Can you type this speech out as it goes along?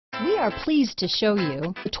We are pleased to show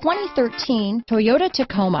you the 2013 Toyota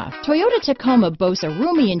Tacoma. Toyota Tacoma boasts a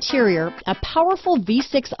roomy interior, a powerful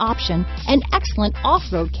V6 option, and excellent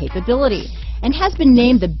off-road capability, and has been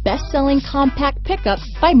named the best-selling compact pickup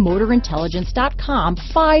by MotorIntelligence.com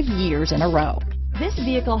 5 years in a row. This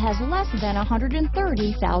vehicle has less than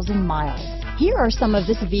 130,000 miles. Here are some of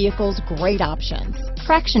this vehicle's great options: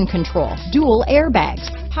 traction control, dual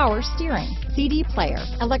airbags, power steering, CD player,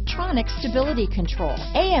 electronic stability control,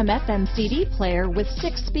 AM/FM CD player with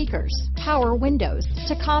 6 speakers, power windows,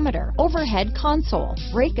 tachometer, overhead console,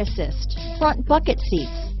 brake assist, front bucket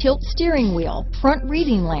seats, tilt steering wheel, front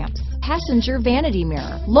reading lamps, passenger vanity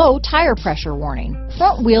mirror, low tire pressure warning,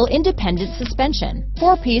 front wheel independent suspension,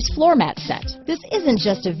 4-piece floor mat set. This isn't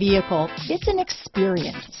just a vehicle, it's an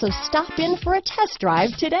experience. So stop in for a test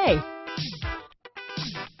drive today.